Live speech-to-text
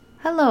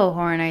Hello,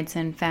 Horror Nights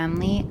and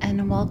family,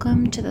 and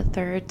welcome to the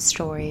third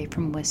story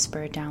from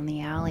Whisper Down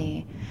the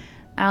Alley.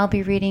 I'll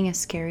be reading a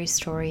scary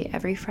story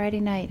every Friday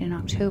night in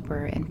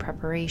October in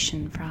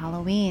preparation for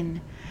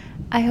Halloween.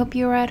 I hope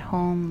you are at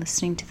home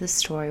listening to the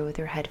story with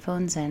your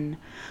headphones in,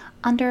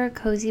 under a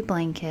cozy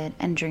blanket,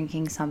 and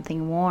drinking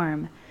something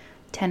warm.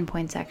 10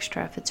 points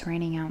extra if it's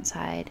raining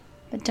outside.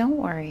 But don't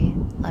worry,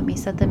 let me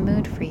set the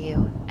mood for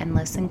you and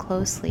listen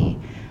closely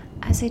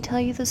as I tell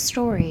you the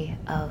story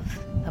of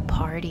the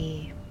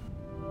party.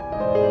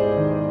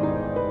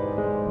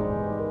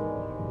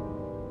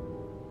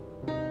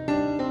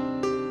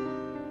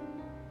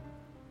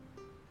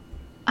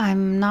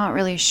 I'm not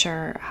really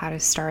sure how to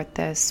start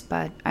this,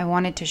 but I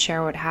wanted to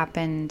share what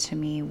happened to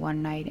me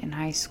one night in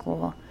high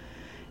school.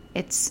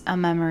 It's a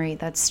memory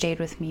that stayed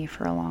with me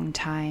for a long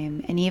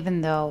time, and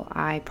even though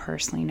I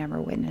personally never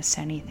witnessed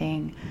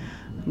anything,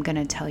 I'm going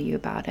to tell you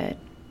about it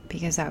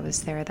because I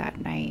was there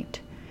that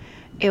night.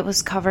 It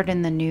was covered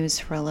in the news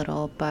for a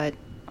little, but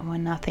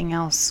when nothing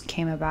else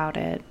came about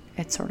it,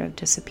 it sort of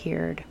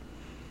disappeared.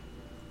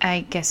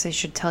 I guess I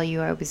should tell you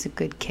I was a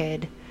good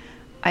kid.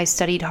 I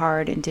studied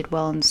hard and did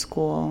well in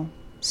school.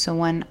 So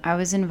when I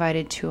was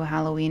invited to a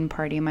Halloween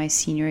party my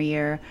senior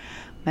year,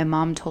 my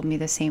mom told me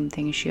the same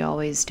thing she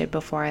always did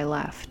before I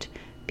left.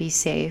 Be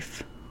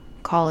safe,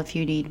 call if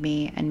you need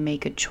me, and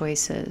make good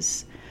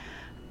choices.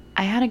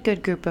 I had a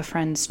good group of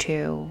friends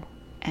too,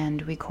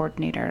 and we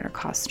coordinated our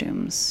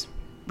costumes.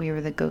 We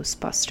were the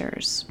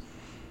Ghostbusters.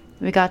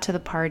 We got to the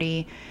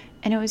party,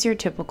 and it was your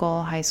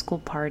typical high school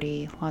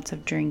party, lots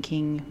of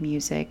drinking,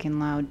 music, and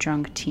loud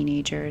drunk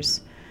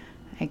teenagers.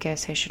 I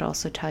guess I should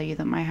also tell you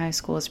that my high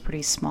school was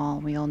pretty small.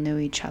 We all knew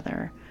each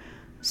other.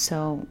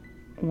 So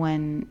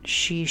when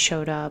she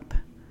showed up,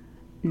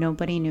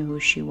 nobody knew who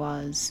she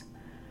was.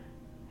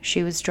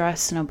 She was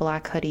dressed in a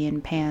black hoodie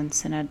and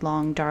pants and had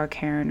long dark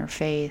hair in her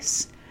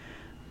face.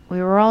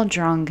 We were all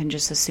drunk and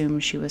just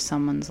assumed she was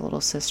someone's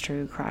little sister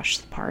who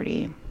crashed the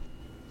party.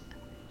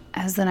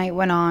 As the night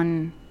went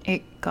on,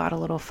 it got a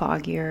little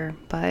foggier,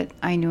 but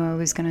I knew I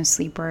was going to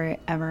sleep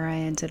wherever I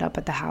ended up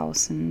at the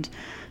house, and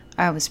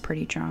I was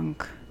pretty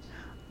drunk.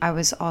 I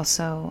was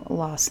also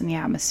lost in the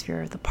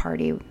atmosphere of the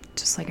party,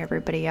 just like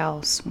everybody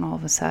else, when all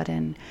of a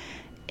sudden,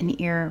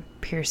 an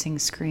ear-piercing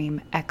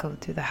scream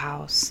echoed through the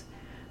house.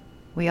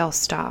 We all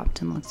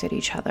stopped and looked at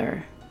each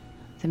other.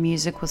 The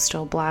music was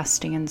still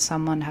blasting, and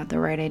someone had the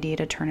right idea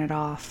to turn it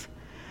off.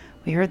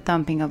 We heard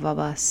thumping above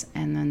us,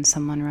 and then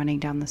someone running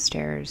down the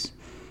stairs.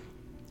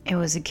 It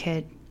was a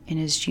kid in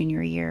his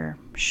junior year,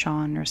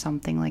 Sean or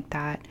something like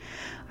that.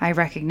 I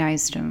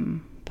recognized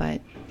him,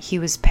 but he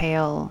was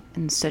pale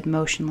and stood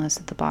motionless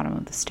at the bottom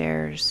of the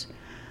stairs.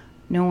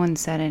 No one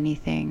said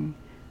anything,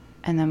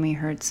 and then we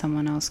heard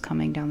someone else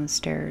coming down the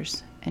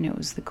stairs, and it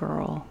was the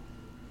girl.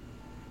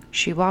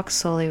 She walked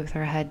slowly with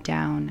her head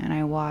down, and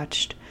I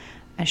watched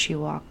as she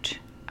walked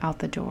out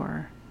the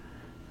door.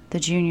 The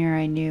junior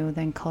I knew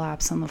then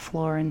collapsed on the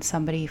floor, and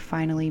somebody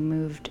finally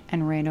moved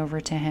and ran over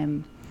to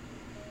him.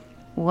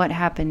 What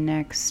happened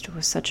next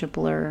was such a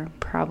blur,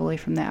 probably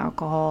from the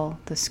alcohol,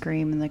 the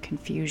scream, and the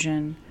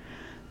confusion.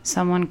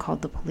 Someone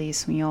called the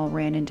police, and we all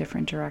ran in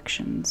different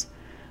directions.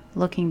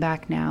 Looking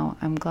back now,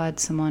 I'm glad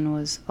someone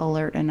was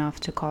alert enough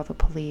to call the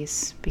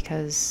police,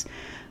 because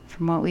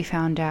from what we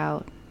found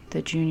out,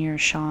 the junior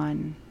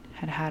Sean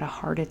had had a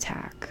heart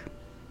attack.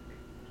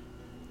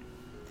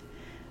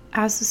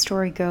 As the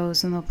story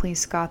goes, when the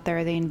police got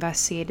there, they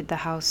investigated the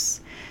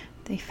house.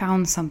 They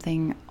found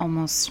something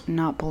almost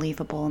not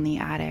believable in the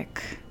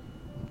attic.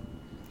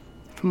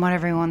 From what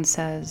everyone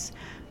says,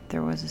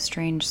 there was a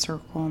strange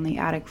circle on the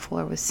attic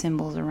floor with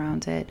symbols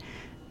around it,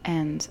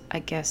 and I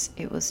guess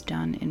it was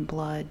done in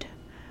blood.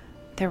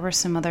 There were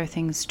some other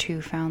things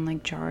too found,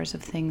 like jars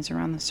of things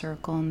around the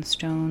circle and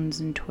stones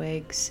and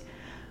twigs.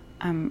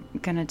 I'm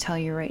gonna tell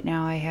you right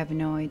now, I have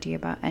no idea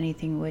about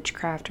anything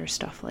witchcraft or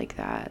stuff like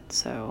that,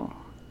 so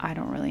I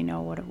don't really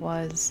know what it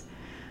was.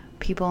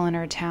 People in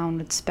our town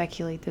would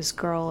speculate this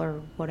girl,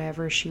 or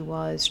whatever she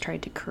was,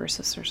 tried to curse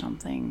us or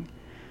something.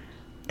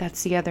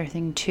 That's the other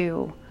thing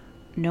too.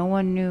 No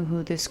one knew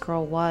who this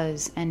girl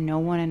was, and no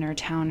one in our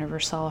town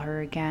ever saw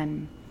her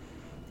again.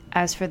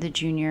 As for the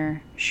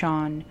junior,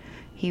 Sean,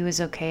 he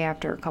was okay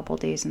after a couple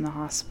days in the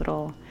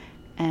hospital,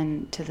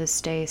 and to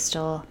this day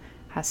still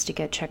has to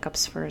get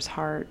checkups for his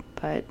heart,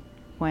 but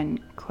when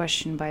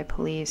questioned by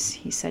police,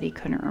 he said he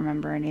couldn't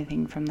remember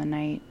anything from the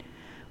night.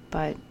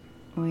 But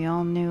we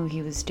all knew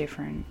he was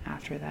different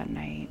after that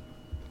night.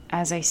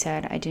 As I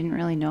said, I didn't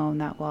really know him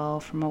that well.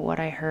 From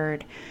what I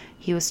heard,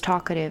 he was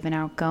talkative and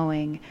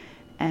outgoing,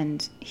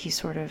 and he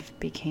sort of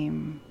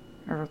became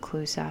a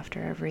recluse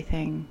after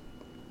everything.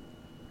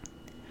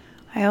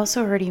 I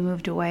also heard he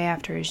moved away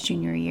after his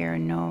junior year,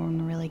 and no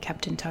one really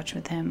kept in touch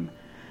with him.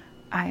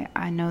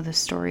 I know the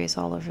story is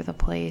all over the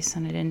place,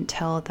 and I didn't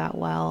tell it that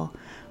well,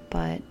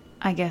 but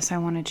I guess I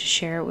wanted to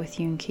share it with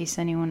you in case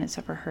anyone has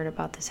ever heard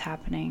about this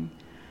happening.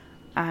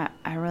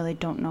 I really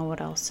don't know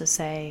what else to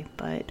say,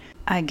 but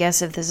I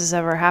guess if this has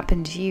ever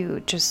happened to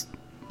you, just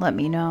let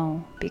me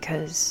know,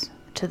 because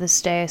To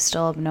this day, I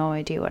still have no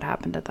idea what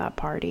happened at that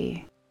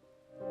party.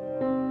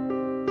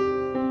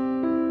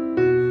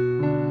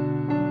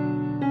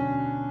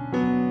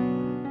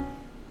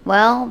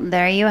 Well,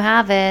 there you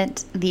have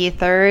it. The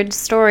third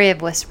story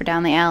of Whisper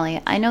Down the Alley.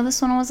 I know this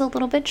one was a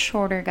little bit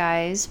shorter,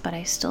 guys, but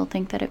I still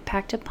think that it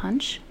packed a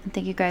punch. And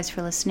thank you guys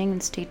for listening,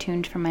 and stay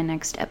tuned for my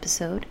next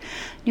episode.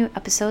 New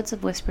episodes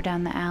of Whisper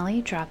Down the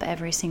Alley drop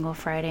every single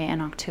Friday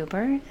in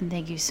October. And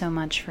thank you so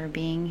much for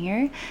being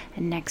here.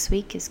 And next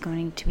week is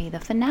going to be the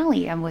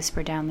finale of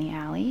Whisper Down the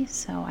Alley.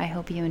 So I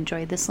hope you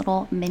enjoyed this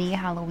little mini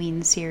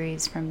Halloween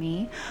series from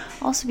me.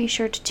 Also, be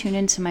sure to tune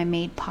into my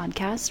Made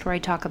podcast, where I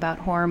talk about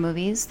horror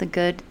movies, the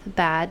good, the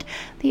bad,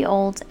 the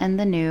old, and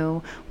the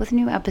new, with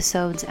new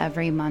episodes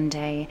every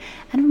Monday.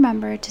 And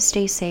remember to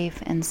stay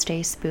safe and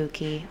stay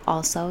spooky.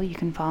 Also, you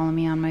can follow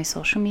me on my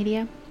social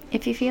media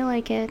if you feel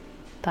like it.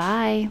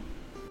 Bye.